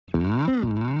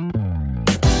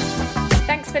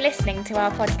Thanks for listening to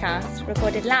our podcast,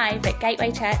 recorded live at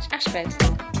Gateway Church, Ashford.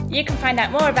 You can find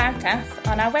out more about us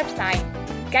on our website,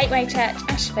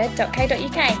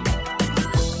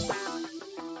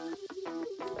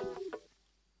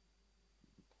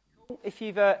 gatewaychurchashford.co.uk. If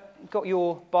you've got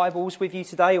your Bibles with you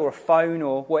today, or a phone,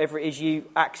 or whatever it is you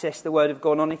access the Word of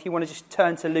God on, if you want to just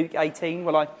turn to Luke 18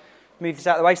 while I move this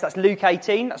out of the way. So that's Luke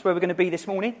 18, that's where we're going to be this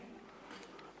morning.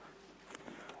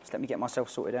 Just let me get myself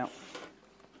sorted out.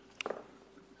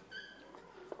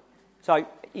 So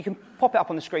you can pop it up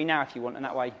on the screen now if you want, and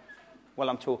that way, while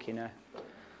I'm talking,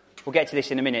 we'll get to this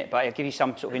in a minute, but I'll give you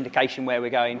some sort of indication where we're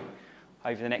going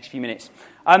over the next few minutes.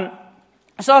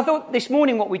 So I thought this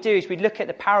morning what we'd do is we'd look at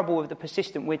the parable of the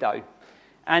persistent widow.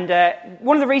 And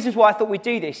one of the reasons why I thought we'd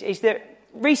do this is that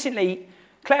recently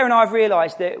Claire and I have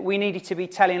realised that we needed to be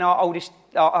telling our oldest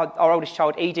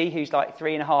child, Edie, who's like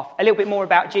 3.5, a little bit more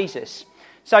about Jesus.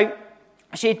 So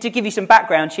to give you some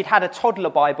background, she'd had a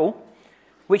toddler Bible,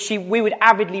 which we would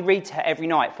avidly read to her every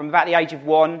night, from about the age of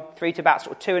 1 through to about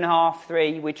sort of 2.5,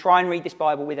 3. We'd try and read this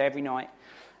Bible with her every night.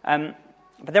 But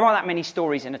there aren't that many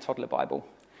stories in a toddler Bible.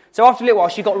 So after a little while,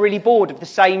 she got really bored of the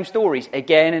same stories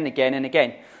again and again and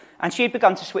again. And she had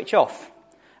begun to switch off.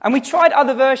 And we tried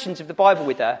other versions of the Bible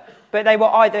with her, but they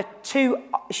were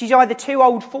she's either too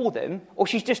old for them, or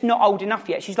she's just not old enough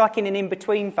yet. She's like in an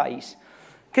in-between phase.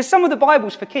 Because some of the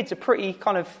Bibles for kids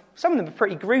are some of them are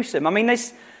pretty gruesome. I mean,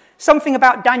 there's something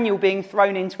about Daniel being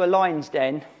thrown into a lion's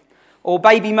den, or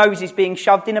baby Moses being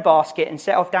shoved in a basket and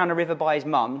set off down a river by his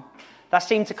mum. That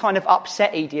seemed to kind of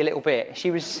upset Edie a little bit.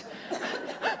 She was,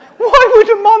 why would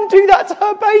a mum do that to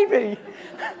her baby?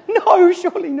 No,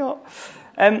 surely not.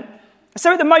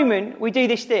 So at the moment, we do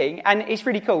this thing, and it's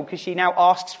really cool because she now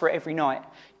asks for it every night.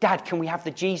 Dad, can we have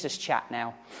the Jesus chat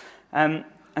now? And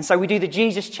so we do the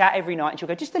Jesus chat every night, and she'll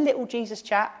go, just a little Jesus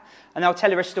chat. And I'll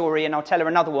tell her a story, and I'll tell her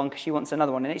another one because she wants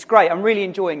another one. And it's great. I'm really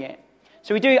enjoying it.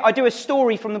 So I do a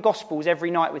story from the Gospels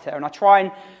every night with her, and I try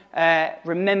and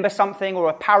remember something or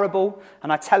a parable,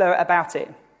 and I tell her about it.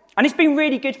 And it's been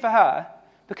really good for her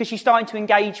because she's starting to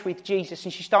engage with Jesus,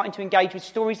 and she's starting to engage with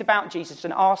stories about Jesus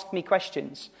and ask me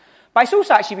questions. But it's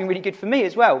also actually been really good for me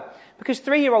as well, because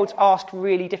 3-year-olds ask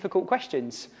really difficult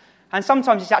questions. And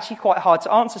sometimes it's actually quite hard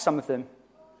to answer some of them.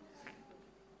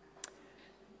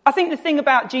 I think the thing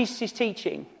about Jesus'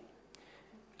 teaching,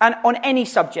 and on any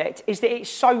subject, is that it's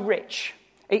so rich.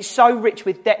 It's so rich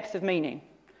with depth of meaning.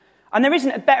 And there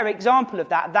isn't a better example of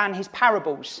that than his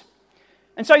parables.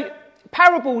 And so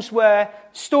parables were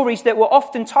stories that were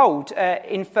often told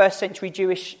in first century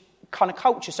Jewish kind of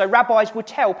culture. So rabbis would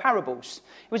tell parables.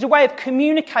 It was a way of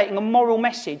communicating a moral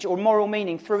message or moral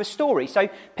meaning through a story, so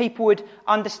people would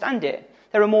understand it.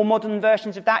 There are more modern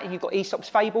versions of that. You've got Aesop's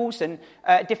fables and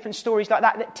different stories like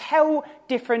that tell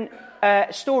different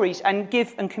stories and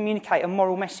give and communicate a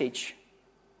moral message.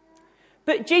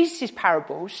 But Jesus'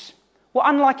 parables were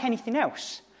unlike anything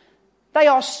else. They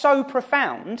are so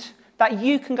profound that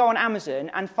you can go on Amazon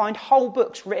and find whole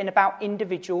books written about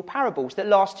individual parables that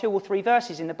last 2 or 3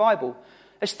 verses in the Bible,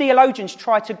 as theologians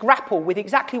try to grapple with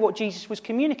exactly what Jesus was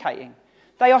communicating.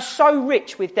 They are so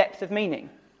rich with depth of meaning.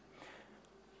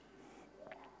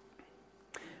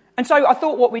 And so I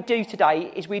thought what we'd do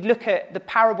today is we'd look at the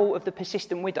parable of the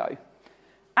persistent widow.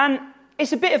 And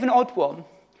it's a bit of an odd one,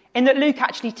 in that Luke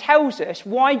actually tells us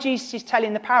why Jesus is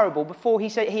telling the parable before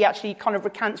he actually kind of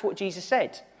recants what Jesus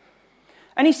said.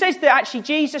 And he says that actually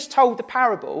Jesus told the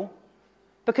parable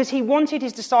because he wanted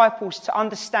his disciples to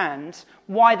understand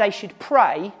why they should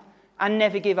pray and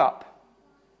never give up.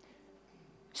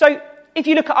 So if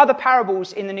you look at other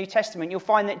parables in the New Testament, you'll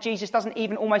find that Jesus doesn't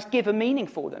even almost give a meaning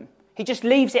for them. He just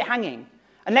leaves it hanging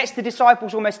and lets the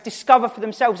disciples almost discover for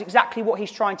themselves exactly what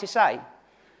he's trying to say.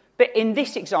 But in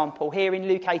this example, here in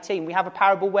Luke 18, we have a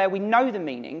parable where we know the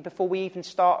meaning before we even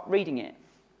start reading it.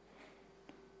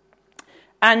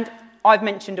 And I've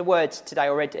mentioned a word today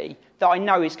already that I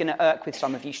know is going to irk with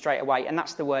some of you straight away, and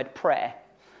that's the word prayer.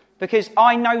 Because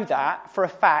I know that for a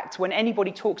fact, when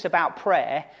anybody talks about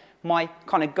prayer, my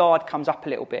kind of guard comes up a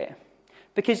little bit.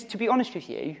 Because to be honest with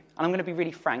you, and I'm going to be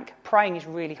really frank, praying is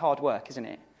really hard work, isn't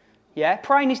it? Yeah,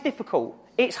 praying is difficult.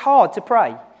 It's hard to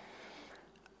pray.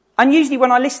 And usually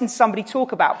when I listen to somebody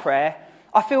talk about prayer,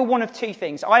 I feel one of 2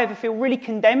 things. I either feel really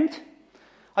condemned,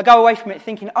 I go away from it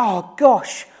thinking, oh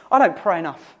gosh, I don't pray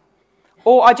enough.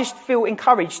 Or I just feel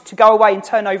encouraged to go away and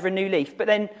turn over a new leaf. But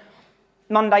then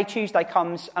Monday, Tuesday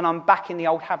comes and I'm back in the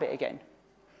old habit again.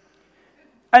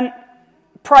 And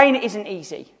praying isn't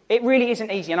easy. It really isn't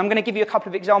easy. And I'm going to give you a couple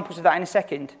of examples of that in a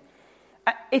second.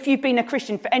 If you've been a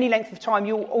Christian for any length of time,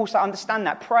 you'll also understand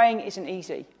that. Praying isn't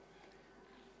easy.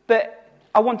 But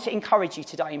I want to encourage you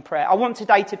today in prayer. I want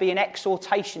today to be an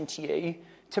exhortation to you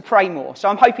to pray more. So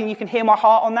I'm hoping you can hear my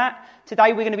heart on that.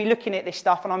 Today we're going to be looking at this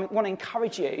stuff, and I want to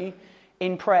encourage you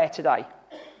in prayer today.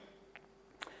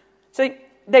 So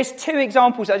there's two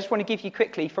examples I just want to give you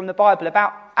quickly from the Bible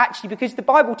about actually, because the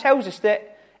Bible tells us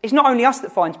that it's not only us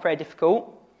that finds prayer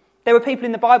difficult. There were people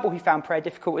in the Bible who found prayer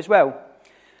difficult as well.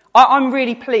 I'm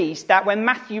really pleased that when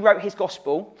Matthew wrote his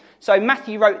gospel, so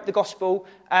Matthew wrote the gospel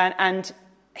and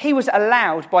he was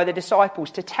allowed by the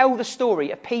disciples to tell the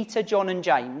story of Peter, John and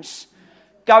James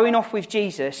going off with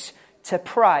Jesus to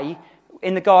pray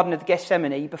in the Garden of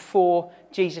Gethsemane before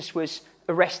Jesus was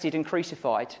arrested and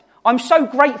crucified. I'm so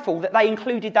grateful that they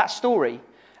included that story.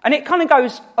 And it kind of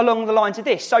goes along the lines of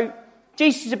this. So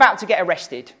Jesus is about to get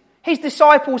arrested. His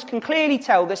disciples can clearly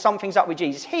tell that something's up with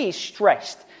Jesus. He is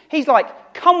stressed. He's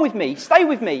like, come with me, stay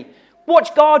with me,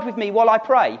 watch guard with me while I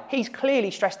pray. He's clearly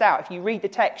stressed out. If you read the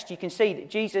text, you can see that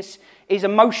Jesus is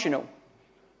emotional.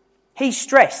 He's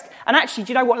stressed. And actually,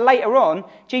 do you know what? Later on,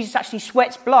 Jesus actually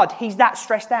sweats blood. He's that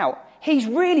stressed out. He's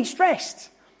really stressed.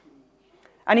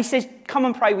 And he says, come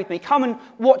and pray with me. Come and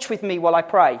watch with me while I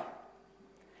pray.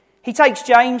 He takes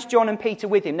James, John and Peter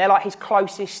with him. They're like his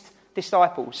closest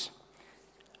disciples.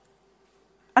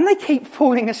 And they keep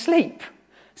falling asleep.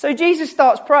 So Jesus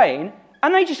starts praying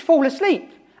and they just fall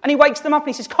asleep. And he wakes them up and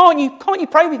he says, can't you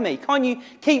pray with me? Can't you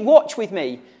keep watch with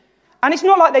me? And it's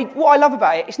not like what I love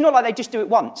about it, it's not like they just do it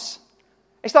once.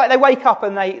 It's like they wake up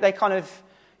and they kind of,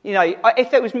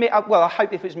 if it was me, well, I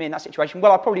hope if it was me in that situation,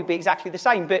 well, I'd probably be exactly the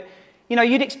same. But,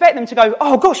 you'd expect them to go,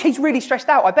 oh gosh, he's really stressed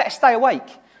out, I better stay awake.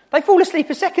 They fall asleep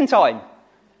a second time.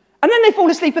 And then they fall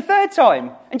asleep a third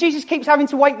time. And Jesus keeps having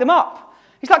to wake them up.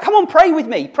 He's like, come on, pray with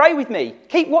me,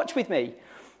 keep watch with me.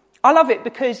 I love it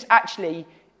because actually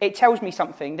it tells me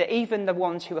something that even the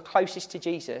ones who are closest to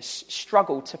Jesus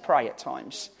struggle to pray at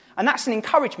times. And that's an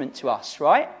encouragement to us,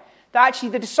 right? That actually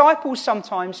the disciples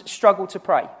sometimes struggle to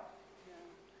pray.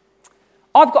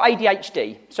 I've got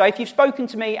ADHD, so if you've spoken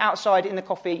to me outside in the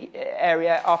coffee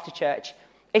area after church,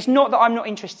 it's not that I'm not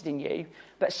interested in you,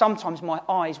 but sometimes my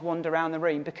eyes wander around the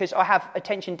room because I have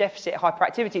attention deficit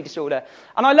hyperactivity disorder.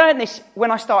 And I learned this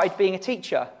when I started being a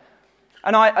teacher.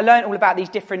 And I learned all about these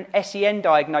different SEN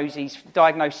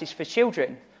diagnoses for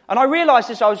children. And I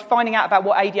realised as I was finding out about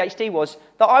what ADHD was,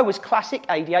 that I was classic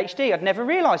ADHD. I'd never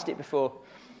realised it before.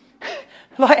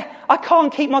 I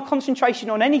can't keep my concentration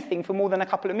on anything for more than a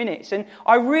couple of minutes. And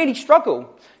I really struggle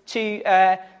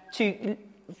to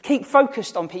keep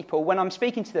focused on people when I'm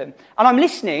speaking to them. And I'm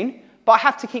listening, but I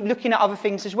have to keep looking at other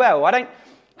things as well.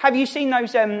 Have you seen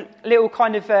those little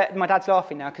kind of... my dad's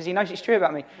laughing now because he knows it's true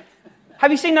about me. Have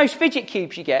you seen those fidget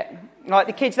cubes you get? Like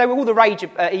the kids, they were all the rage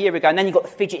a year ago, and then you got the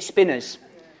fidget spinners.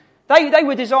 They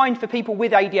were designed for people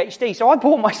with ADHD, so I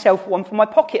bought myself one for my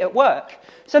pocket at work,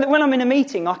 so that when I'm in a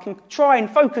meeting, I can try and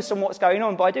focus on what's going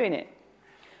on by doing it.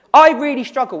 I really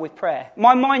struggle with prayer.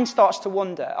 My mind starts to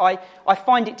wander. I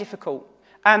find it difficult.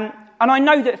 And I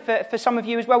know that for some of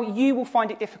you as well, you will find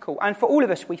it difficult. And for all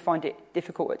of us, we find it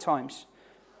difficult at times.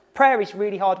 Prayer is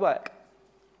really hard work.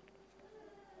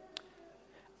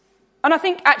 And I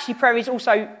think actually prayer is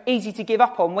also easy to give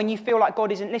up on when you feel like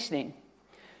God isn't listening.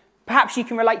 Perhaps you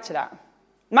can relate to that.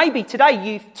 Maybe today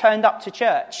you've turned up to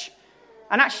church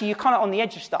and actually you're kind of on the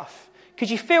edge of stuff because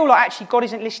you feel like actually God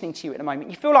isn't listening to you at the moment.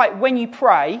 You feel like when you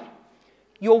pray,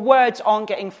 your words aren't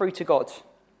getting through to God.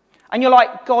 And you're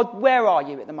like, God, where are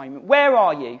you at the moment? Where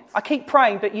are you? I keep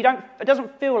praying, but it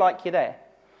doesn't feel like you're there.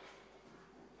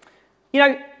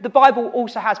 The Bible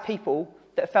also has people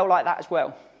that felt like that as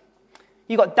well.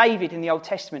 You've got David in the Old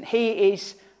Testament. He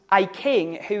is a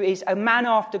king who is a man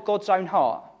after God's own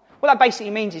heart. What that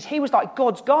basically means is he was like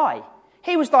God's guy.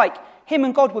 He was like, him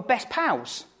and God were best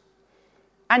pals.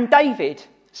 And David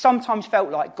sometimes felt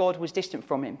like God was distant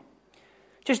from him.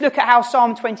 Just look at how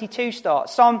Psalm 22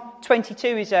 starts. Psalm 22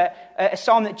 is a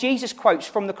psalm that Jesus quotes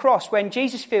from the cross when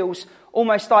Jesus feels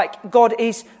almost like God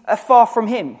is far from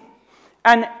him.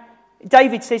 And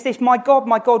David says this, my God,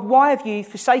 why have you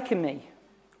forsaken me?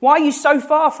 Why are you so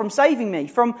far from saving me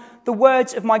from the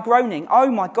words of my groaning? Oh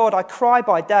my God, I cry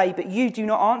by day, but you do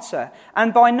not answer.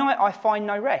 And by night I find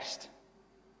no rest.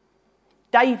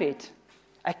 David,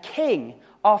 a king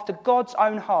after God's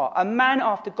own heart, a man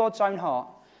after God's own heart,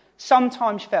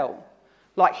 sometimes felt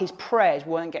like his prayers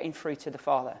weren't getting through to the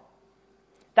Father.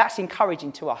 That's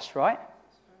encouraging to us, right?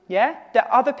 Yeah? That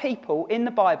other people in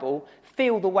the Bible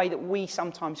feel the way that we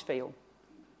sometimes feel.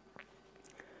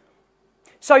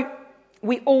 So,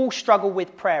 we all struggle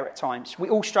with prayer at times. We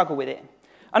all struggle with it.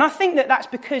 And I think that that's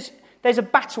because there's a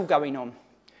battle going on.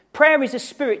 Prayer is a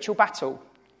spiritual battle.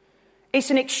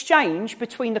 It's an exchange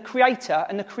between the creator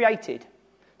and the created.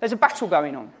 There's a battle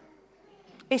going on.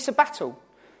 It's a battle.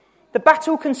 The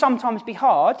battle can sometimes be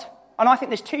hard, and I think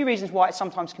there's two reasons why it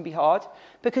sometimes can be hard.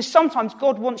 Because sometimes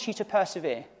God wants you to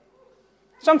persevere.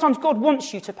 Sometimes God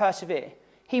wants you to persevere.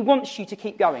 He wants you to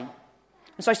keep going.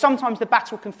 And so sometimes the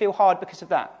battle can feel hard because of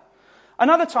that. And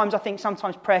other times I think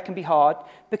sometimes prayer can be hard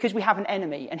because we have an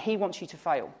enemy and he wants you to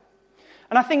fail.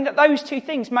 And I think that those two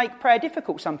things make prayer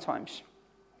difficult sometimes.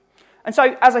 And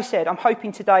so, as I said, I'm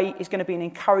hoping today is going to be an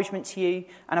encouragement to you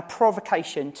and a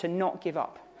provocation to not give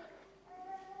up.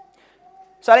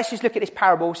 So let's just look at this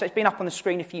parable. So it's been up on the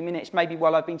screen a few minutes. Maybe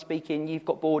while I've been speaking, you've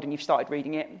got bored and you've started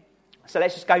reading it. So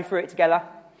let's just go through it together.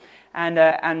 And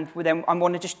then I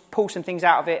want to just pull some things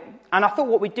out of it. And I thought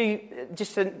what we'd do,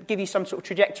 just to give you some sort of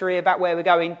trajectory about where we're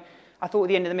going, I thought at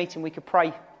the end of the meeting we could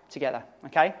pray together,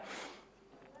 okay?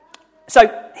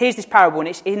 So here's this parable, and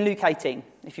it's in Luke 18,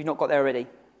 if you've not got there already.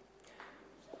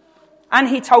 And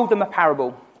he told them a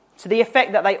parable, to the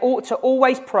effect that they ought to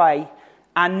always pray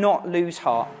and not lose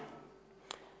heart.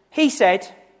 He said,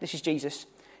 this is Jesus,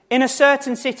 in a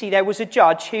certain city there was a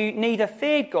judge who neither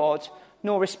feared God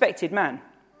nor respected man.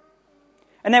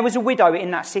 And there was a widow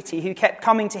in that city who kept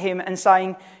coming to him and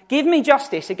saying, "Give me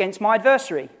justice against my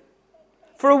adversary."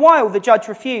 For a while the judge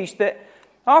refused, but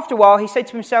after a while he said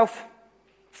to himself,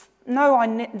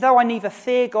 "No, though I neither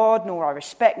fear God nor I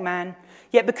respect man,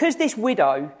 yet because this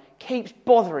widow keeps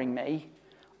bothering me,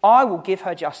 I will give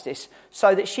her justice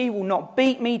so that she will not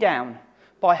beat me down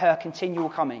by her continual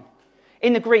coming."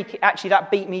 In the Greek, actually,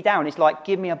 that beat me down is like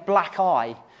give me a black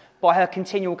eye by her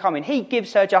continual coming. He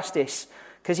gives her justice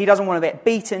because he doesn't want to get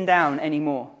beaten down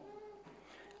anymore.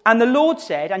 And the Lord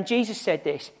said, and Jesus said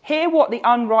this, hear what the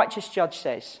unrighteous judge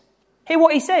says. Hear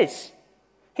what he says.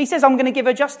 He says, I'm going to give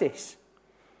her justice.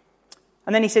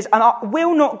 And then he says, and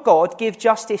will not God give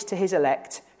justice to his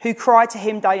elect who cry to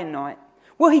him day and night?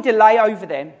 Will he delay over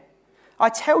them? I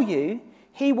tell you,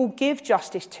 he will give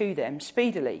justice to them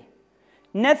speedily.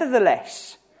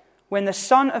 Nevertheless, when the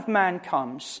Son of Man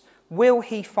comes, will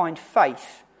he find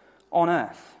faith on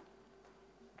earth?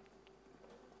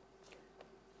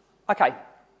 Okay,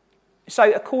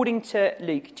 so according to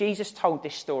Luke, Jesus told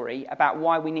this story about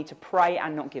why we need to pray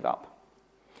and not give up.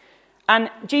 And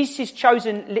Jesus'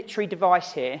 chosen literary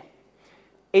device here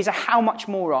is a how much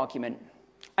more argument.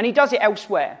 And he does it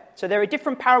elsewhere. So there are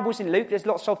different parables in Luke, there's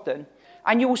lots of them.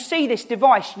 And you will see this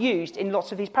device used in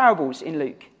lots of his parables in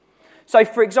Luke. So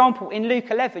for example, in Luke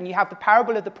 11, you have the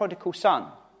parable of the prodigal son.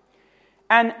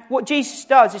 And what Jesus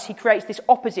does is he creates this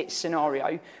opposite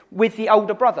scenario with the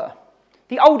older brother.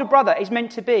 The older brother is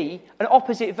meant to be an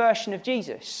opposite version of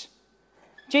Jesus.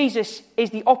 Jesus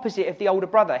is the opposite of the older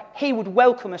brother. He would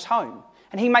welcome us home.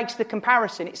 And he makes the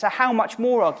comparison. It's a how much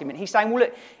more argument. He's saying, well,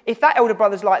 look, if that elder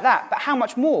brother's like that, but how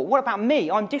much more? What about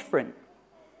me? I'm different.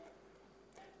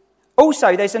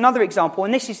 Also, there's another example,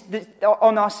 and this is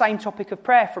on our same topic of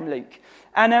prayer from Luke.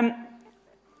 And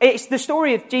it's the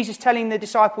story of Jesus telling the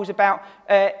disciples about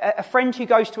a friend who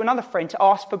goes to another friend to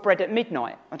ask for bread at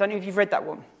midnight. I don't know if you've read that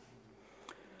one.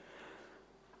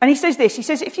 And he says this, he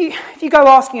says, if you go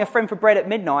asking a friend for bread at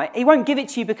midnight, he won't give it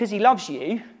to you because he loves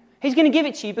you. He's going to give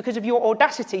it to you because of your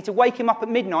audacity to wake him up at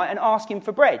midnight and ask him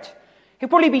for bread. He'll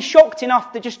probably be shocked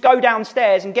enough to just go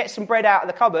downstairs and get some bread out of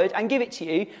the cupboard and give it to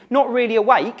you, not really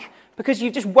awake, because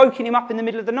you've just woken him up in the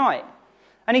middle of the night.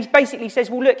 And he basically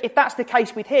says, well, look, if that's the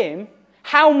case with him,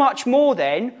 how much more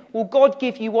then will God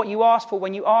give you what you ask for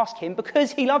when you ask him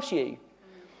because he loves you?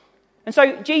 And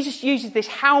so Jesus uses this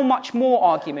how much more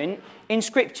argument in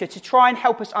Scripture to try and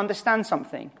help us understand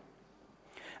something.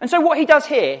 And so what he does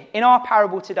here in our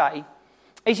parable today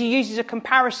is he uses a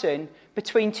comparison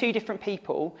between two different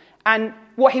people, and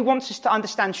what he wants us to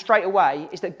understand straight away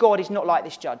is that God is not like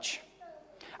this judge.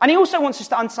 And he also wants us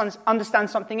to understand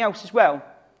something else as well,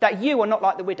 that you are not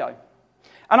like the widow.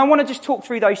 And I want to just talk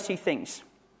through those two things.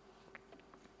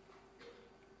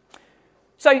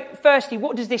 So firstly,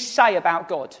 what does this say about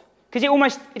God? Because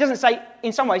it doesn't say,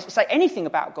 in some ways, say anything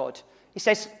about God. It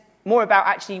says more about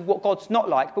actually what God's not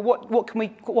like. But what can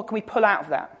we pull out of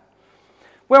that?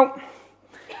 Well,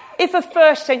 if a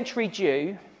first century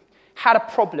Jew had a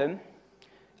problem,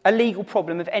 a legal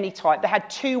problem of any type, they had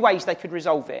two ways they could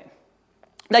resolve it.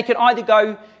 They could either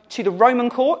go to the Roman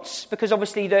courts, because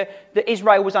obviously the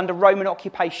Israel was under Roman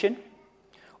occupation,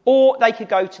 or they could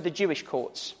go to the Jewish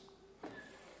courts.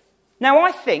 Now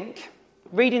I think,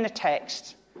 reading the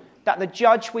text, that the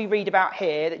judge we read about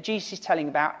here, that Jesus is telling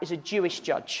about, is a Jewish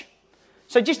judge.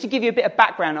 So just to give you a bit of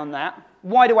background on that,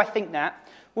 why do I think that?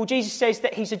 Well, Jesus says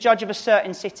that he's a judge of a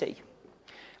certain city.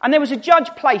 And there was a judge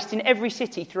placed in every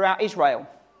city throughout Israel.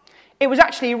 It was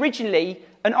actually originally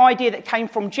an idea that came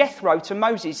from Jethro to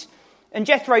Moses And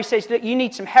Jethro says that you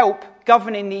need some help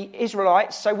governing the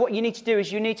Israelites. So what you need to do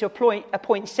is you need to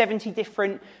appoint 70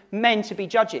 different men to be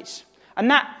judges. And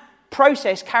that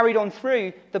process carried on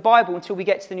through the Bible until we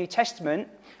get to the New Testament.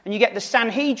 And you get the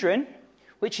Sanhedrin,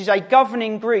 which is a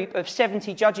governing group of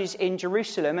 70 judges in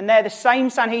Jerusalem. And they're the same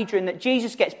Sanhedrin that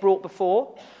Jesus gets brought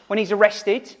before when he's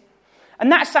arrested.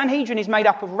 And that Sanhedrin is made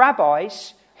up of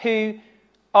rabbis who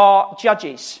are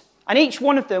judges. And each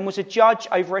one of them was a judge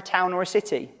over a town or a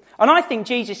city. And I think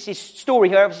Jesus' story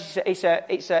here, obviously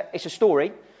it's a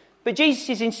story, but Jesus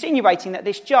is insinuating that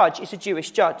this judge is a Jewish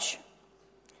judge.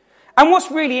 And what's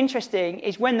really interesting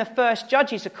is when the first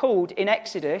judges are called in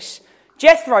Exodus,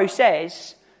 Jethro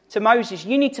says to Moses,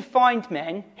 you need to find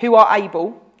men who are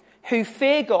able, who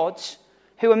fear God,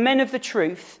 who are men of the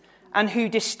truth, and who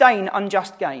disdain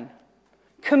unjust gain.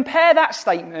 Compare that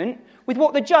statement with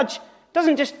what the judge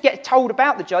doesn't just get told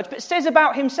about the judge, but says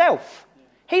about himself.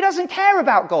 He doesn't care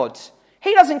about God.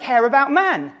 He doesn't care about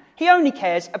man. He only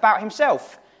cares about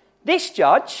himself. This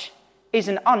judge is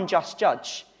an unjust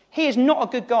judge. He is not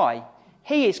a good guy.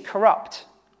 He is corrupt.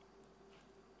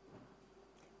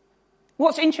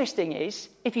 What's interesting is,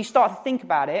 if you start to think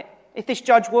about it, if this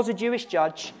judge was a Jewish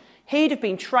judge, he'd have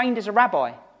been trained as a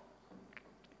rabbi.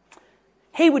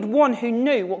 He would one who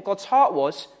knew what God's heart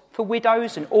was for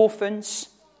widows and orphans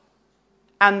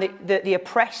and the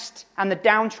oppressed and the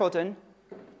downtrodden.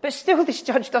 But still, this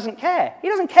judge doesn't care. He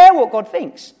doesn't care what God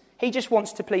thinks. He just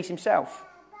wants to please himself.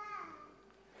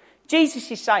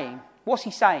 Jesus is saying, what's he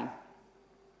saying?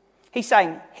 He's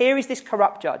saying, here is this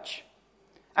corrupt judge.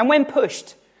 And when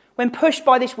pushed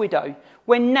by this widow,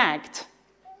 when nagged,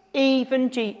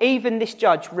 even this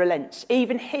judge relents.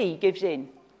 Even he gives in.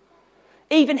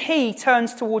 Even he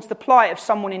turns towards the plight of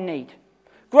someone in need.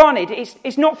 Granted,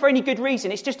 it's not for any good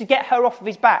reason. It's just to get her off of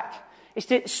his back. It's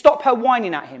to stop her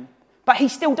whining at him. But he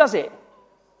still does it.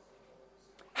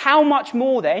 How much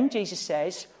more then, Jesus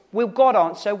says, will God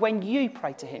answer when you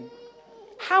pray to him?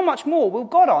 How much more will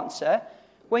God answer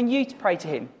when you pray to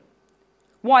him?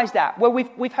 Why is that? Well,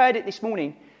 we've heard it this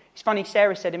morning. It's funny,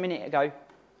 Sarah said a minute ago,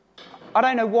 I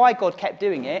don't know why God kept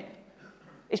doing it.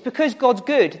 It's because God's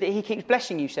good that he keeps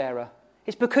blessing you, Sarah.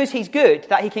 It's because he's good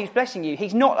that he keeps blessing you.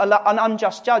 He's not an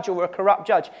unjust judge or a corrupt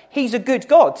judge. He's a good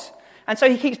God. And so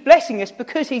he keeps blessing us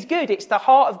because he's good. It's the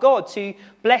heart of God to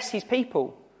bless his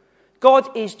people.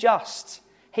 God is just.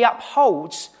 He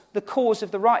upholds the cause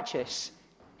of the righteous.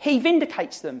 He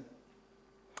vindicates them.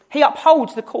 He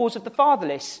upholds the cause of the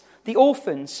fatherless, the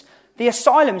orphans, the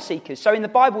asylum seekers. So in the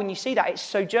Bible, when you see that, it's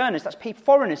sojourners. That's people,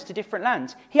 foreigners to different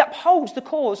lands. He upholds the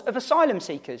cause of asylum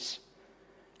seekers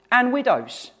and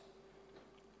widows.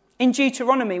 In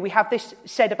Deuteronomy, we have this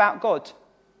said about God.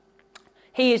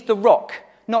 He is the rock.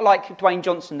 Not like Dwayne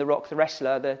Johnson, the Rock, the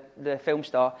wrestler, the film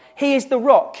star. He is the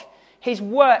rock. His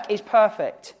work is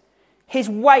perfect. His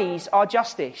ways are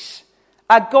justice.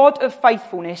 A God of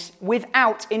faithfulness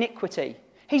without iniquity.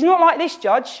 He's not like this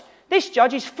judge. This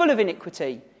judge is full of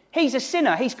iniquity. He's a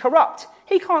sinner. He's corrupt.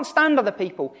 He can't stand other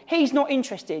people. He's not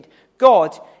interested.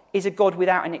 God is a God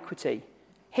without iniquity.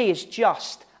 He is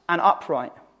just and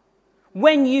upright.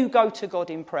 When you go to God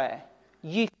in prayer,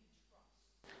 you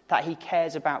trust that he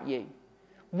cares about you.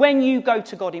 When you go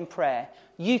to God in prayer,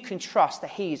 you can trust that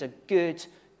he is a good,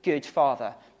 good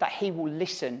father, that he will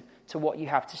listen to what you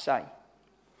have to say.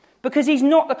 Because he's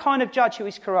not the kind of judge who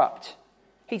is corrupt.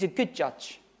 He's a good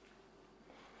judge.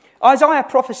 Isaiah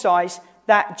prophesies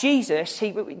that Jesus,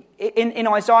 in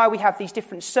Isaiah we have these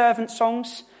different servant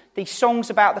songs, these songs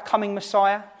about the coming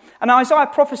Messiah. And Isaiah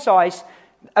prophesies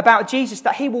about Jesus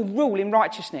that he will rule in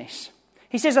righteousness.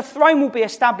 He says a throne will be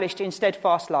established in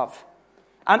steadfast love.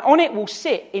 And on it will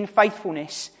sit in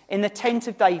faithfulness in the tent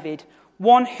of David,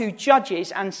 one who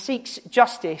judges and seeks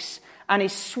justice and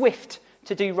is swift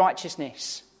to do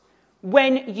righteousness.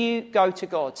 When you go to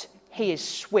God, he is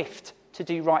swift to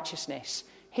do righteousness.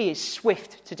 He is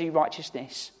swift to do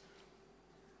righteousness.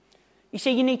 You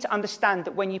see, you need to understand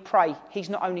that when you pray, he's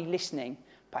not only listening,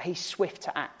 but he's swift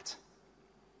to act.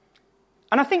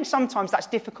 And I think sometimes that's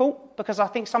difficult because I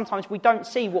think sometimes we don't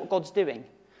see what God's doing.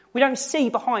 We don't see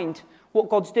behind what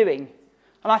God's doing.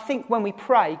 And I think when we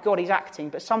pray, God is acting,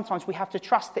 but sometimes we have to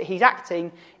trust that he's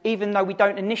acting even though we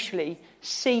don't initially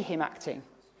see him acting.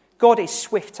 God is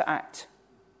swift to act.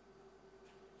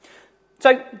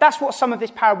 So that's what some of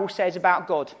this parable says about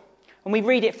God. And we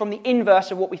read it from the inverse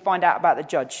of what we find out about the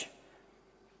judge.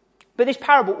 But this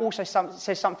parable also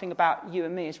says something about you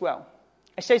and me as well.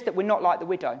 It says that we're not like the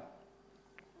widow.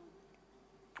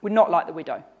 We're not like the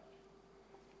widow.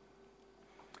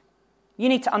 You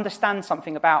need to understand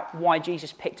something about why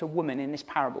Jesus picked a woman in this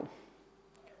parable.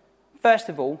 First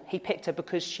of all, he picked her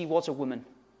because she was a woman.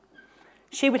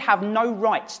 she would have no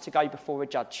rights to go before a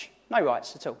judge. No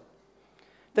rights at all.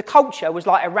 The culture was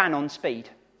like Iran on speed,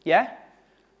 yeah?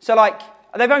 So like,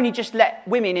 they've only just let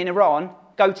women in Iran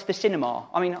go to the cinema.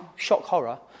 I mean, shock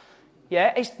horror.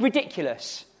 Yeah, it's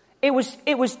ridiculous. It was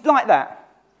like that.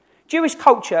 Jewish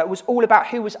culture was all about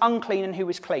who was unclean and who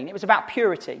was clean. It was about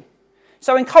purity.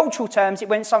 So in cultural terms, it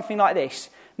went something like this.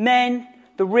 Men,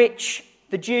 the rich,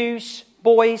 the Jews,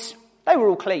 boys, they were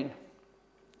all clean.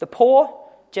 The poor,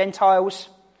 Gentiles,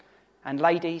 and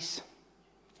ladies,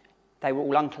 they were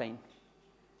all unclean.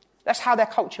 That's how their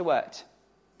culture worked.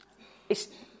 It's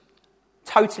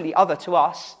totally other to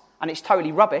us, and it's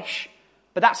totally rubbish,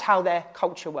 but that's how their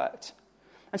culture worked.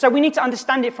 And so we need to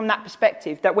understand it from that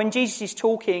perspective, that when Jesus is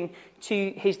talking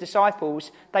to his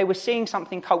disciples, they were seeing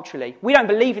something culturally. We don't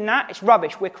believe in that. It's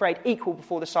rubbish. We're created equal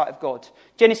before the sight of God.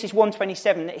 Genesis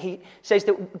 1:27, that he says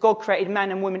that God created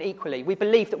man and woman equally. We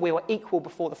believe that we are equal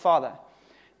before the Father.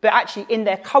 But actually, in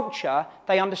their culture,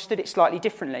 they understood it slightly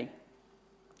differently.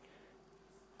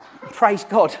 Praise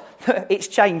God that it's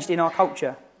changed in our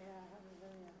culture.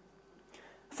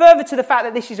 Further to the fact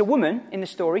that this is a woman in the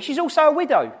story, she's also a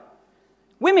widow.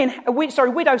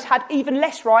 Widows had even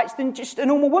less rights than just a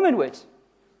normal woman would.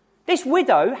 This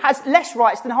widow has less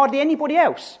rights than hardly anybody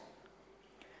else.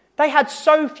 They had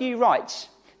so few rights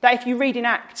that if you read in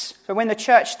Acts, so when the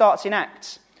church starts in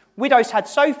Acts, widows had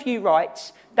so few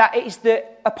rights that it is the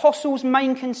apostles'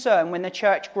 main concern when the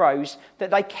church grows that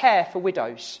they care for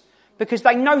widows, because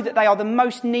they know that they are the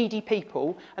most needy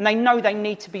people and they know they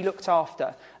need to be looked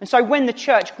after. And so when the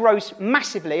church grows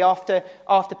massively after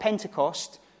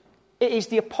Pentecost, it is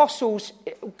the apostles'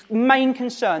 main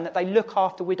concern that they look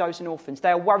after widows and orphans.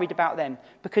 They are worried about them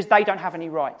because they don't have any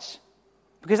rights.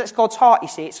 Because that's God's heart, you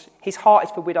see. His heart is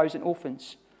for widows and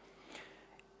orphans.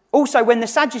 Also, when the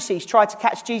Sadducees tried to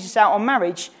catch Jesus out on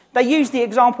marriage, they used the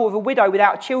example of a widow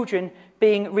without children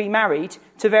being remarried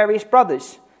to various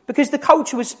brothers. Because the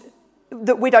culture was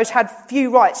that widows had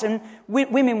few rights and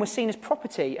women were seen as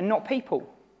property and not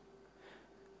people.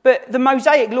 But the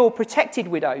Mosaic law protected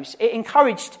widows. It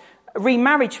encouraged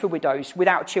remarriage for widows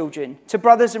without children to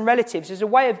brothers and relatives as a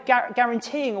way of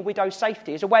guaranteeing a widow's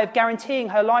safety, as a way of guaranteeing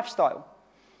her lifestyle.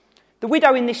 The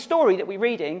widow in this story that we're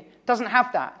reading doesn't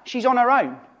have that. She's on her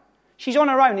own. She's on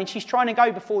her own and she's trying to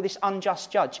go before this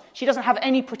unjust judge. She doesn't have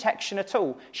any protection at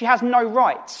all. She has no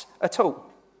rights at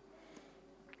all.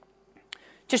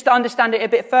 Just to understand it a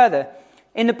bit further,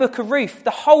 in the book of Ruth,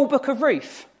 the whole book of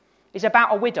Ruth is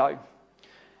about a widow.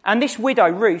 And this widow,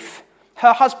 Ruth,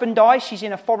 her husband dies. She's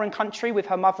in a foreign country with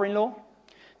her mother-in-law.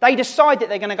 They decide that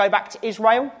they're going to go back to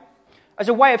Israel as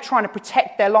a way of trying to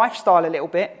protect their lifestyle a little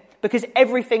bit, because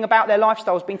everything about their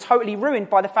lifestyle has been totally ruined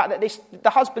by the fact that the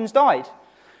husband's died.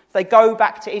 They go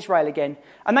back to Israel again.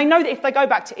 And they know that if they go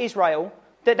back to Israel,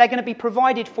 that they're going to be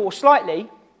provided for slightly,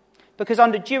 because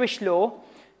under Jewish law,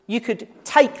 you could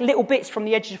take little bits from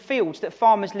the edges of fields that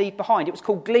farmers leave behind. It was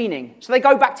called gleaning. So they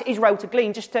go back to Israel to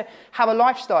glean, just to have a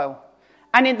lifestyle.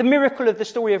 And the miracle of the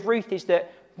story of Ruth is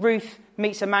that Ruth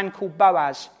meets a man called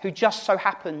Boaz, who just so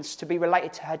happens to be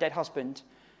related to her dead husband.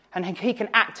 And he can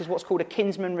act as what's called a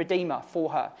kinsman redeemer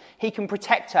for her. He can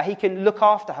protect her. He can look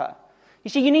after her. You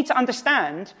see, you need to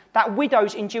understand that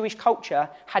widows in Jewish culture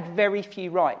had very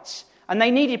few rights. And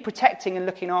they needed protecting and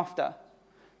looking after.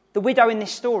 The widow in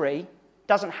this story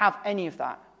doesn't have any of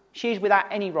that. She is without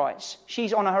any rights.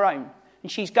 She's on her own.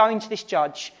 And she's going to this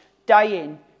judge day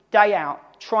in, day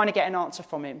out, trying to get an answer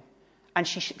from him. And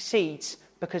she succeeds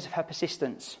because of her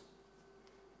persistence.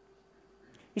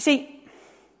 You see,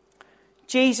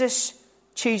 Jesus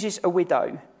chooses a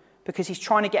widow because he's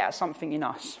trying to get at something in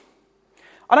us.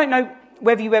 I don't know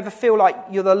whether you ever feel like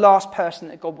you're the last person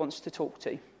that God wants to talk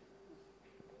to.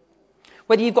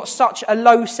 Whether you've got such a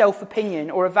low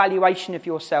self-opinion or evaluation of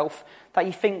yourself that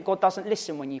you think God doesn't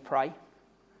listen when you pray.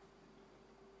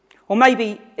 Or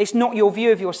maybe it's not your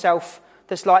view of yourself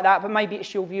that's like that, but maybe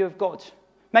it's your view of God.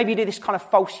 Maybe you do this kind of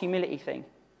false humility thing.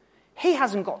 He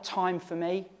hasn't got time for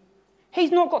me.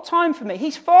 He's not got time for me.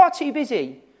 He's far too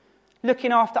busy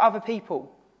looking after other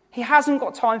people. He hasn't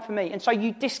got time for me. And so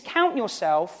you discount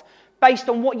yourself based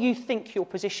on what you think your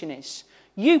position is.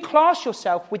 You class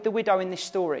yourself with the widow in this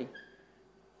story.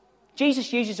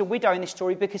 Jesus uses a widow in this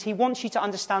story because he wants you to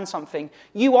understand something.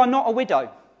 You are not a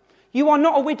widow. You are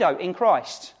not a widow in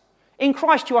Christ. In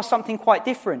Christ you are something quite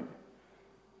different.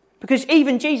 Because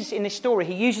even Jesus in this story,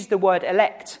 he uses the word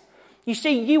elect. You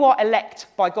see, you are elect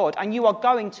by God and you are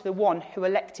going to the one who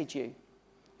elected you.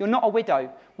 You're not a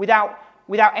widow without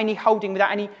any holding,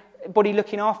 without anybody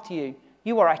looking after you.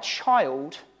 You are a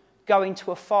child going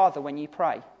to a father when you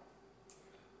pray.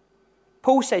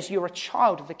 Paul says you're a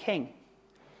child of the King.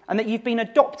 and that you've been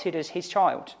adopted as his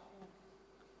child.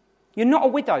 You're not a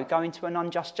widow going to an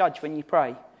unjust judge when you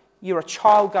pray. You're a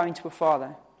child going to a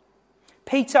father.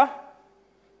 Peter,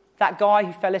 that guy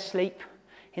who fell asleep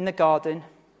in the garden,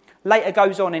 later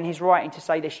goes on in his writing to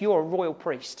say this: you're a royal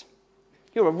priest.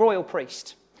 You're a royal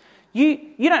priest.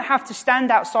 You don't have to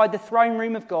stand outside the throne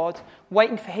room of God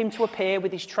waiting for him to appear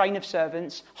with his train of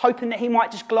servants, hoping that he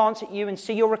might just glance at you and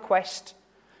see your request.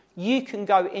 You can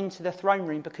go into the throne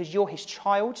room because you're his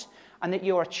child and that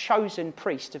you're a chosen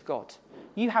priest of God.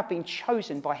 You have been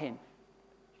chosen by him.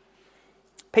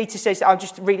 Peter says, I'll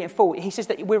just read it in full. He says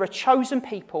that we're a chosen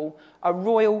people, a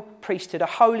royal priesthood, a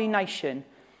holy nation,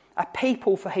 a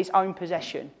people for his own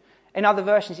possession. In other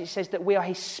versions, it says that we are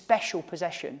his special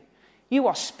possession. You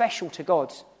are special to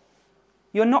God.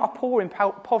 You're not a poor,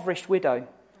 impoverished widow.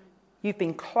 You've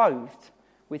been clothed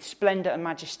with splendour and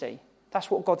majesty. That's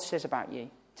what God says about you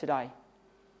today.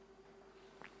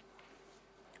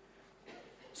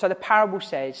 So the parable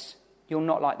says you're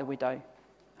not like the widow.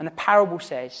 And the parable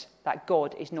says that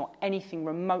God is not anything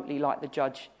remotely like the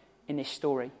judge in this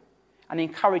story. And the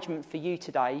encouragement for you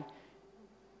today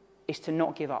is to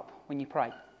not give up when you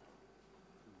pray.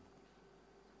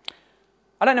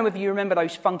 I don't know whether you remember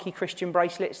those funky Christian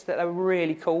bracelets that were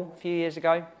really cool a few years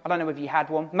ago. I don't know whether you had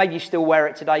one. Maybe you still wear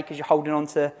it today because you're holding on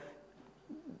to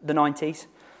the 90s.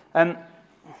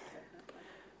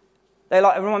 They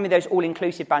remind me of those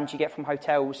all-inclusive bands you get from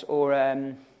hotels or,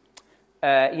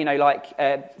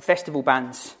 festival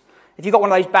bands. If you've got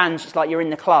one of those bands, it's like you're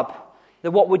in the club. The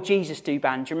What Would Jesus Do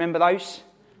band, do you remember those?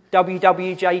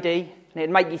 WWJD. And it'd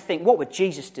make you think, what would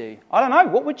Jesus do? I don't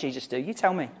know. What would Jesus do? You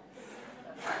tell me.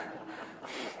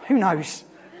 Who knows?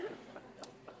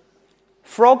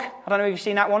 Frog. I don't know if you've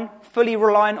seen that one. Fully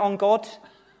reliant on God.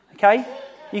 Okay?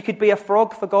 You could be a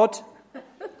frog for God.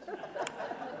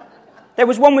 There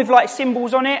was one with like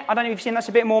symbols on it. I don't know if you've seen that's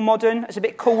a bit more modern. It's a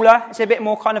bit cooler. It's a bit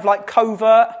more kind of like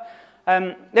covert.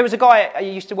 There was a guy I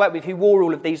used to work with who wore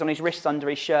all of these on his wrists under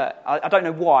his shirt. I don't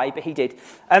know why, but he did.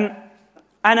 And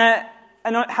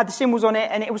it had the symbols on it,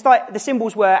 and it was like the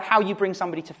symbols were how you bring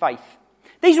somebody to faith.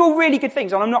 These are all really good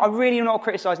things, and I'm really not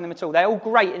criticising them at all. They're all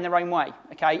great in their own way,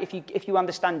 okay, if you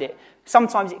understand it.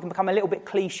 Sometimes it can become a little bit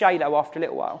cliche, though, after a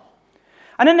little while.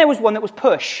 And then there was one that was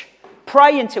push.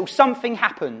 Pray until something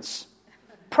happens.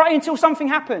 Pray until something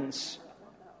happens.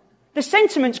 The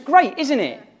sentiment's great, isn't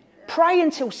it? Pray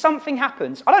until something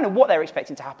happens. I don't know what they're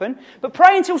expecting to happen, but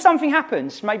pray until something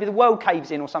happens. Maybe the world caves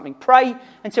in or something. Pray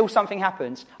until something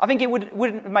happens. I think it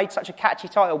wouldn't have made such a catchy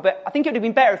title, but I think it would have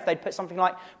been better if they'd put something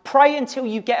like, pray until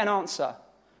you get an answer.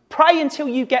 Pray until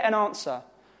you get an answer.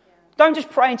 Don't just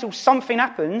pray until something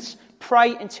happens.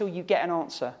 Pray until you get an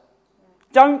answer.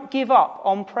 Don't give up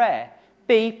on prayer.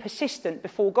 Be persistent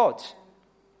before God.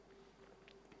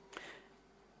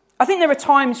 I think there are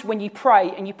times when you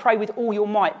pray and you pray with all your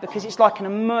might because it's like an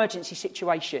emergency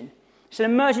situation. It's an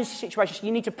emergency situation, so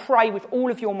you need to pray with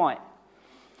all of your might.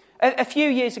 A few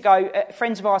years ago,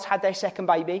 friends of ours had their second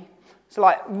baby. So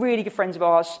like really good friends of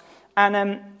ours.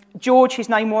 And George, his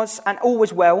name was, and all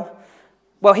was well.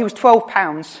 Well, he was 12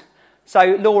 pounds.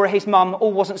 So Laura, his mum,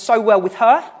 all wasn't so well with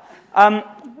her.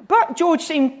 But George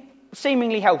seemed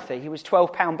seemingly healthy. He was a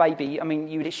 12-pound baby. I mean,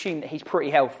 you would assume that he's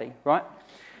pretty healthy, right?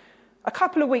 A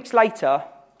couple of weeks later,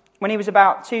 when he was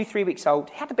about 2-3 weeks old,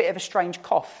 he had a bit of a strange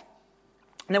cough.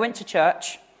 And they went to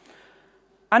church.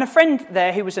 And a friend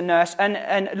there who was a nurse,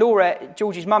 and Laura,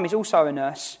 George's mum, is also a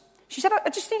nurse. She said,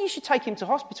 I just think you should take him to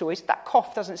hospital. That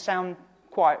cough doesn't sound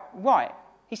quite right.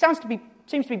 He seems to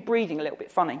be breathing a little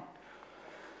bit funny.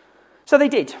 So they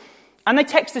did. And they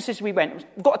texted us as we went.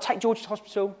 We've got to take George to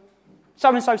hospital.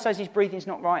 So-and-so says his breathing's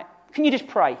not right. Can you just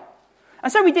pray?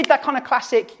 And so we did that kind of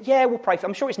classic, yeah, we'll pray for him.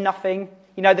 I'm sure it's nothing.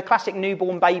 You know, the classic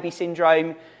newborn baby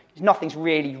syndrome. Nothing's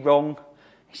really wrong.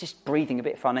 He's just breathing a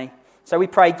bit funny. So we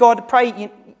pray, God, pray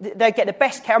they get the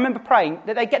best care. I remember praying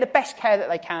that they get the best care that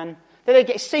they can, that they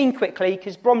get seen quickly,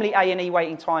 because Bromley A&E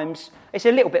waiting times, it's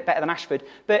a little bit better than Ashford,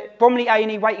 but Bromley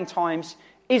A&E waiting times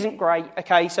isn't great,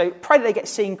 okay? So pray that they get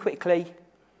seen quickly.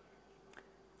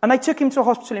 And they took him to a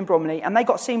hospital in Bromley, and they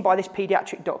got seen by this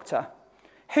paediatric doctor,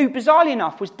 who, bizarrely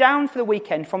enough, was down for the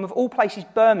weekend from, of all places,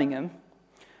 Birmingham,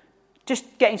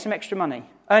 just getting some extra money,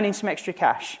 earning some extra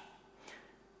cash.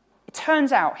 It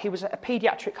turns out he was a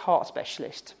paediatric heart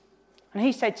specialist. And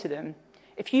he said to them,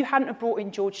 if you hadn't have brought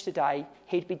in George today,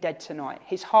 he'd be dead tonight.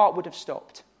 His heart would have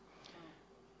stopped.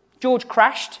 George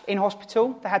crashed in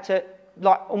hospital. They had to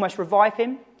almost revive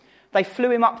him. They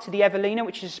flew him up to the Evelina,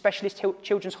 which is a specialist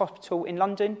children's hospital in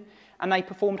London, and they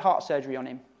performed heart surgery on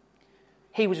him.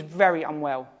 He was very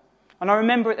unwell. And I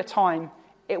remember at the time,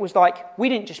 it was like, we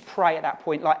didn't just pray at that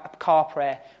point like a car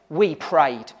prayer. We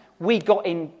prayed. we got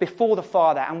in before the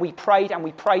Father and we prayed and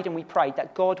we prayed and we prayed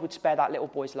that God would spare that little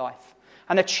boy's life.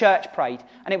 And the church prayed,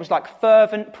 and it was like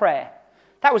fervent prayer.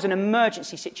 That was an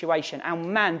emergency situation,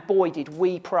 and man, boy, did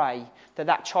we pray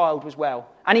that child was well.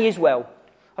 And he is well.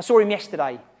 I saw him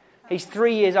yesterday. He's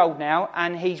 3 years old now,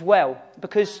 and he's well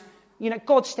because,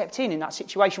 God stepped in that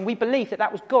situation. We believe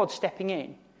that was God stepping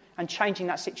in and changing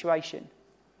that situation.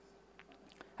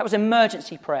 That was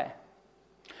emergency prayer.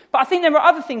 But I think there are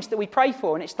other things that we pray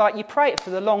for, and it's like you pray it for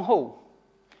the long haul.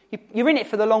 You're in it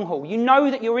for the long haul. You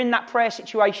know that you're in that prayer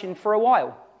situation for a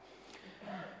while.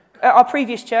 At our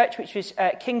previous church, which was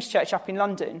King's Church up in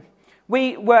London,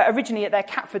 we were originally at their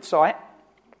Catford site,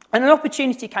 and an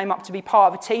opportunity came up to be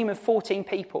part of a team of 14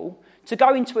 people to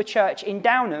go into a church in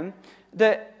Downham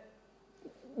that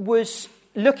was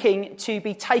looking to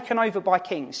be taken over by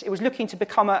King's. It was looking to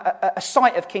become a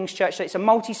site of King's Church, so it's a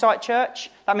multi-site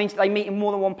church. That means that they meet in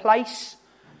more than one place.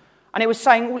 And it was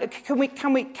saying, well,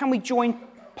 can we join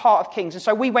part of King's? And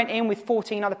so we went in with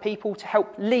 14 other people to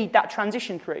help lead that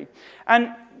transition through.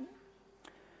 And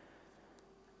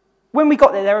when we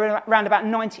got there were around about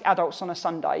 90 adults on a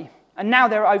Sunday. And now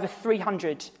there are over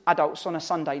 300 adults on a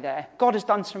Sunday there. God has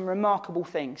done some remarkable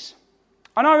things.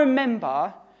 And I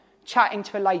remember chatting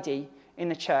to a lady in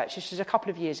the church. This was a couple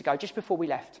of years ago, just before we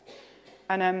left.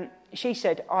 And she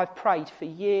said, I've prayed for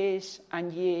years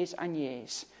and years and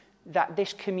years that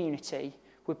this community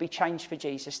would be changed for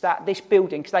Jesus, that this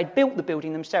building, because they built the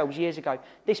building themselves years ago,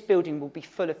 this building will be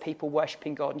full of people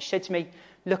worshipping God. And she said to me,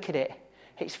 look at it.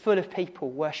 It's full of people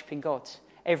worshipping God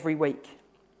every week.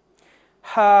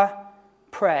 Her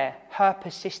prayer, her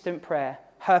persistent prayer,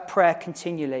 her prayer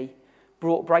continually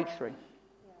brought breakthrough.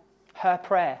 Her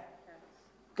prayer.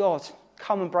 God,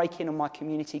 come and break in on my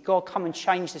community. God, come and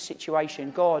change the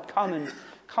situation. God, come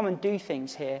and do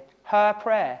things here. Her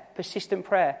prayer, persistent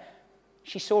prayer.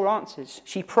 She saw answers.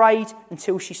 She prayed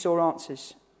until she saw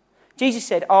answers. Jesus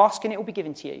said, ask and it will be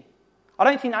given to you. I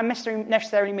don't think that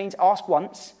necessarily means ask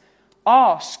once.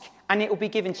 Ask and it will be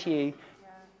given to you. Yeah.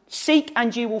 Seek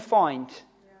and you will find.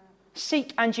 Yeah.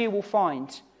 Seek and you will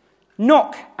find.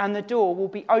 Knock and the door will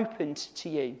be opened to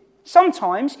you.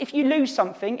 Sometimes if you lose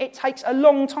something, it takes a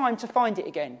long time to find it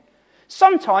again.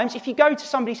 Sometimes if you go to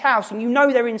somebody's house and you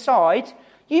know they're inside,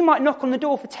 you might knock on the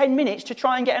door for 10 minutes to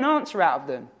try and get an answer out of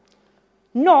them.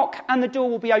 Knock and the door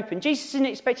will be open. Jesus isn't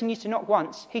expecting you to knock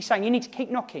once. He's saying you need to keep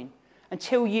knocking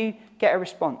until you get a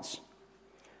response.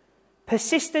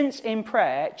 Persistence in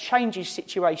prayer changes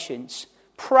situations.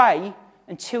 Pray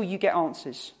until you get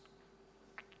answers.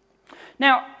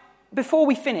 Now, before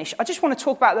we finish, I just want to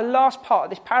talk about the last part of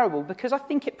this parable because I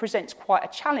think it presents quite a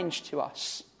challenge to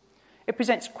us. It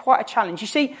presents quite a challenge. You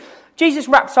see, Jesus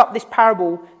wraps up this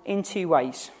parable in two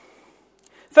ways.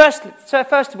 First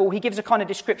of all, he gives a kind of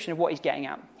description of what he's getting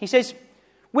at. He says,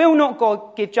 will not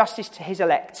God give justice to his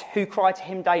elect who cry to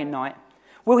him day and night?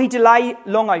 Will he delay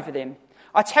long over them?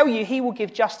 I tell you, he will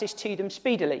give justice to them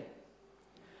speedily.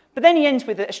 But then he ends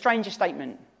with a stranger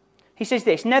statement. He says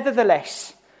this,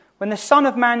 nevertheless, when the Son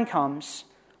of Man comes,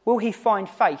 will he find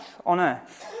faith on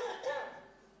earth?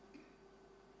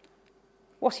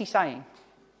 What's he saying?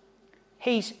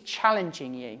 He's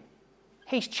challenging you.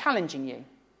 He's challenging you.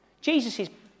 Jesus is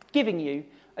giving you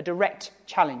a direct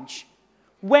challenge.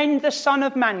 When the Son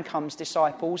of Man comes,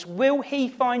 disciples, will he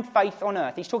find faith on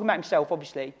earth? He's talking about himself,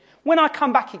 obviously. When I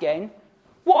come back again,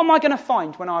 what am I going to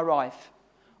find when I arrive?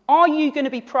 Are you going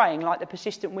to be praying like the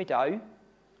persistent widow,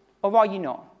 or are you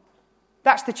not?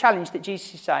 That's the challenge that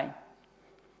Jesus is saying.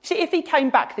 See, if he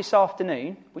came back this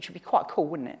afternoon, which would be quite cool,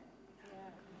 wouldn't it?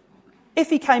 Yeah. If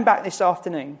he came back this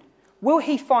afternoon, will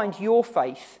he find your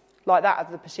faith like that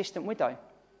of the persistent widow?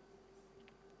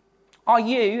 Are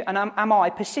you, and am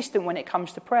I, persistent when it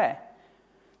comes to prayer?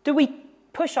 Do we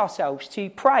push ourselves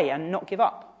to pray and not give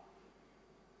up?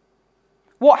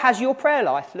 What has your prayer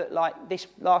life looked like this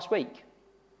last week?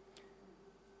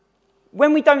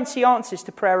 When we don't see answers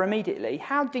to prayer immediately,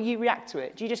 how do you react to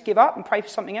it? Do you just give up and pray for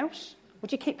something else? Or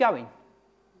do you keep going?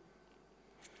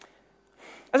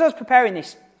 As I was preparing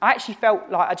this, I actually felt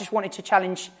like I just wanted to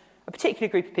challenge a particular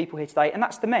group of people here today, and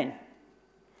that's the men.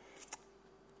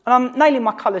 And I'm nailing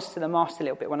my colours to the mast a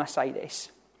little bit when I say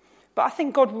this. But I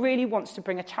think God really wants to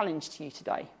bring a challenge to you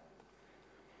today.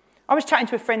 I was chatting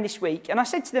to a friend this week, and I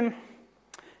said to them,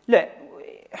 look,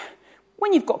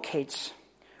 when you've got kids,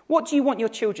 what do you want your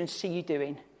children to see you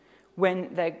doing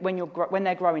when they're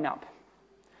growing up?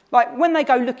 Like, when they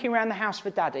go looking around the house for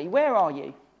daddy, where are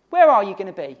you? Where are you going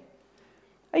to be?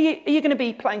 Are you going to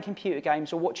be playing computer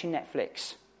games or watching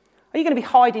Netflix? Are you going to be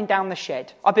hiding down the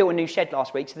shed? I built a new shed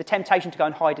last week, so the temptation to go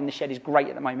and hide in the shed is great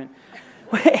at the moment.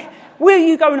 Will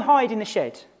you go and hide in the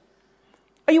shed?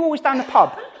 Are you always down the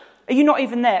pub? Are you not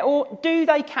even there? Or do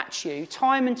they catch you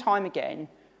time and time again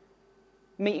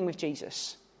meeting with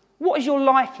Jesus? What is your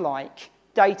life like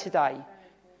day to day?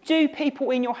 Do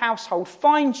people in your household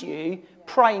find you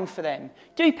praying for them?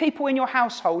 Do people in your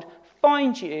household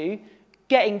find you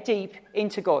getting deep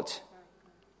into God?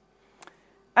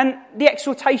 And the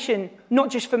exhortation, not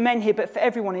just for men here, but for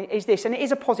everyone, is this, and it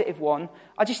is a positive one.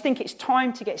 I just think it's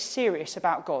time to get serious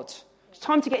about God. It's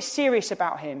time to get serious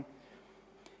about him.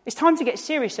 It's time to get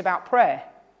serious about prayer.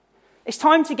 It's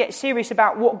time to get serious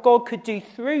about what God could do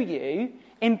through you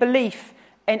in belief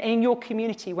and in your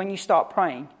community when you start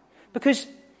praying. Because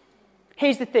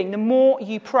here's the thing, the more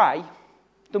you pray,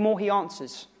 the more he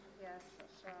answers. Yes,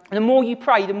 that's right. And the more you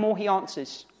pray, the more he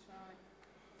answers.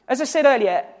 As I said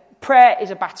earlier, prayer is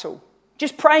a battle.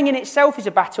 Just praying in itself is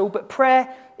a battle, but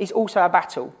prayer is also a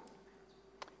battle.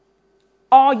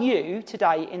 Are you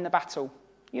today in the battle?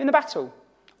 Are you in the battle?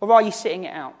 Or are you sitting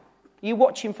it out? Are you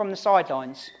watching from the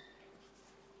sidelines?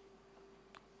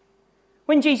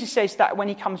 When Jesus says that when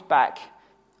he comes back,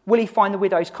 will he find the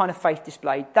widow's kind of faith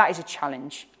displayed? That is a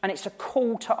challenge. And it's a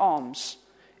call to arms.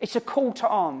 It's a call to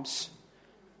arms.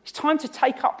 It's time to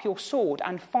take up your sword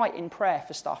and fight in prayer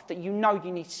for stuff that you know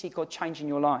you need to see God change in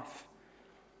your life.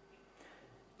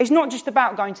 It's not just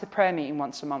about going to the prayer meeting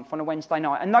once a month on a Wednesday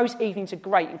night. And those evenings are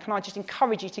great. And can I just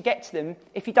encourage you to get to them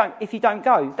if you don't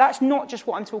go? That's not just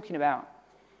what I'm talking about.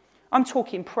 I'm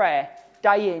talking prayer,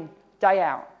 day in, day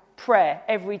out. Prayer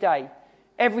every day.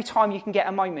 Every time you can get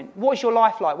a moment. What is your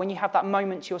life like when you have that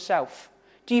moment to yourself?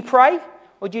 Do you pray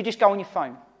or do you just go on your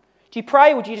phone? Do you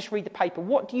pray or do you just read the paper?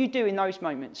 What do you do in those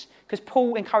moments? Because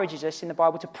Paul encourages us in the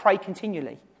Bible to pray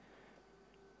continually.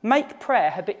 Make prayer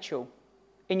habitual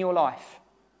in your life.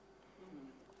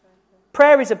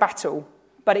 Prayer is a battle,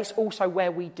 but it's also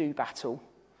where we do battle.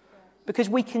 Because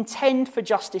we contend for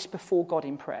justice before God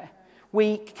in prayer.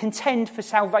 We contend for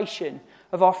salvation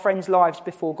of our friends' lives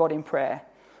before God in prayer.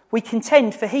 We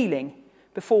contend for healing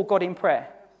before God in prayer.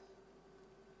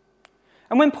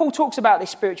 And when Paul talks about this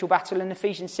spiritual battle in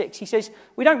Ephesians 6, he says,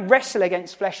 we don't wrestle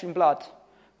against flesh and blood,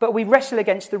 but we wrestle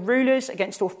against the rulers,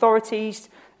 against authorities,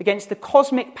 against the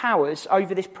cosmic powers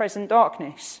over this present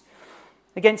darkness,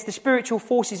 against the spiritual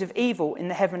forces of evil in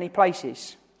the heavenly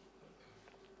places.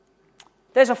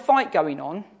 There's a fight going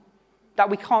on that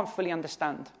we can't fully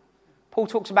understand. Paul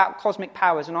talks about cosmic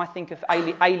powers, and I think of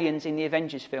aliens in the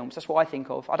Avengers films. That's what I think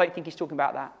of. I don't think he's talking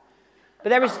about that.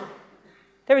 But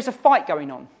there is a fight going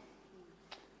on.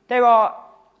 There are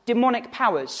demonic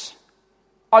powers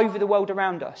over the world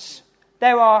around us.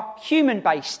 There are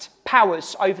human-based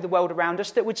powers over the world around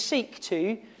us that would seek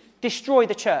to destroy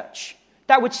the church,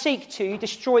 that would seek to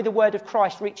destroy the word of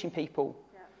Christ reaching people.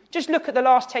 Yeah. Just look at the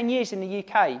last 10 years in the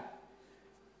UK.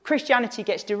 Christianity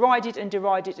gets derided and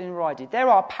derided and derided. There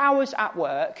are powers at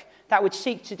work that would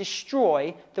seek to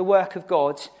destroy the work of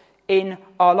God in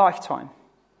our lifetime.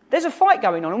 There's a fight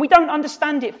going on, and we don't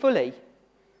understand it fully.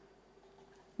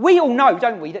 We all know,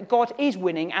 don't we, that God is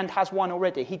winning and has won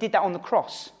already. He did that on the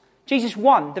cross. Jesus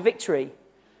won the victory.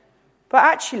 But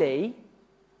actually,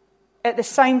 at the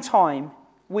same time,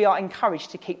 we are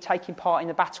encouraged to keep taking part in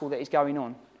the battle that is going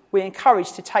on. We're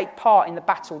encouraged to take part in the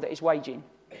battle that is waging.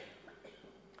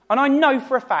 And I know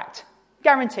for a fact,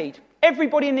 guaranteed,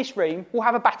 everybody in this room will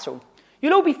have a battle.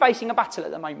 You'll all be facing a battle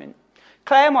at the moment.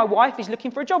 Claire, my wife, is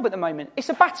looking for a job at the moment. It's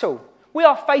a battle. We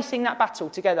are facing that battle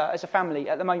together as a family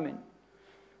at the moment.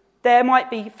 There might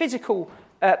be physical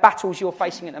battles you're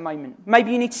facing at the moment.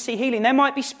 Maybe you need to see healing. There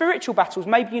might be spiritual battles.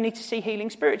 Maybe you need to see healing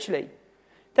spiritually.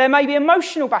 There may be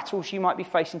emotional battles you might be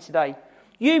facing today.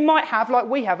 You might have, like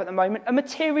we have at the moment, a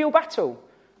material battle.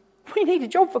 We need a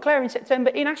job for Claire in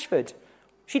September in Ashford.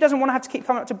 She doesn't want to have to keep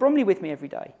coming up to Bromley with me every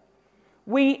day.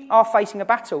 We are facing a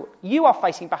battle. You are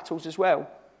facing battles as well.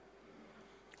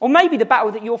 Or maybe the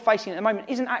battle that you're facing at the moment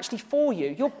isn't actually for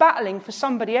you. You're battling for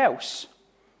somebody else.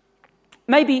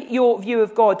 Maybe your view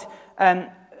of God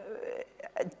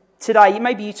today,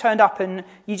 maybe you turned up and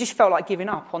you just felt like giving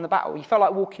up on the battle. You felt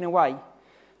like walking away.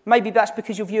 Maybe that's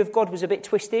because your view of God was a bit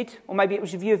twisted, or maybe it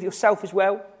was your view of yourself as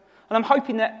well. And I'm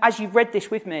hoping that as you've read this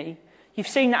with me, you've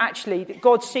seen that actually that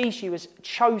God sees you as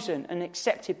chosen and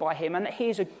accepted by him, and that he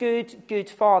is a good, good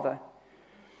father.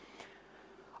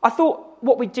 I thought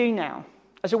what we'd do now,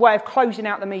 as a way of closing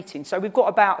out the meeting, so we've got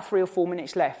about 3 or 4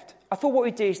 minutes left. I thought what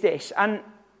we'd do is this, and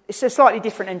it's a slightly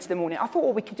different end to the morning. I thought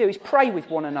what we could do is pray with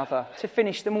one another to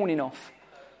finish the morning off.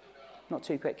 Not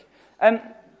too quick.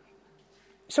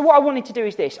 So what I wanted to do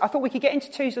is this. I thought we could get into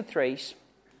 2s or 3s,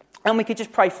 and we could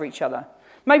just pray for each other.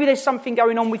 Maybe there's something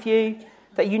going on with you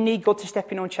that you need God to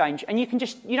step in and change. And you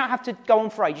don't have to go on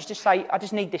for ages. Just say, I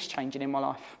just need this changing in my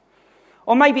life.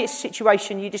 Or maybe it's a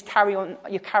situation you're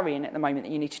carrying at the moment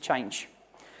that you need to change.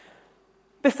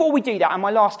 Before we do that, and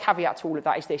my last caveat to all of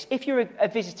that is this. If you're a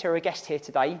visitor or a guest here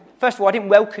today, first of all, I didn't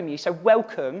welcome you, so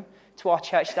welcome to our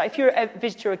church today. If you're a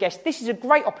visitor or a guest, this is a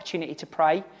great opportunity to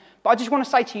pray. But I just want to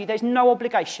say to you, there's no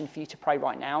obligation for you to pray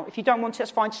right now. If you don't want to,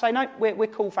 that's fine to say, no, we're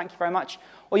cool, thank you very much.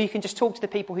 Or you can just talk to the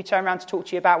people who turn around to talk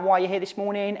to you about why you're here this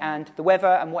morning and the weather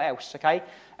and what else, okay?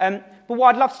 But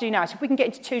what I'd love to do now is if we can get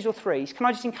into twos or threes, can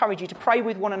I just encourage you to pray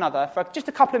with one another for just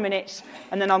a couple of minutes,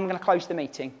 and then I'm going to close the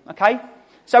meeting, okay?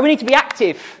 So we need to be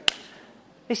active.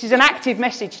 This is an active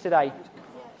message today.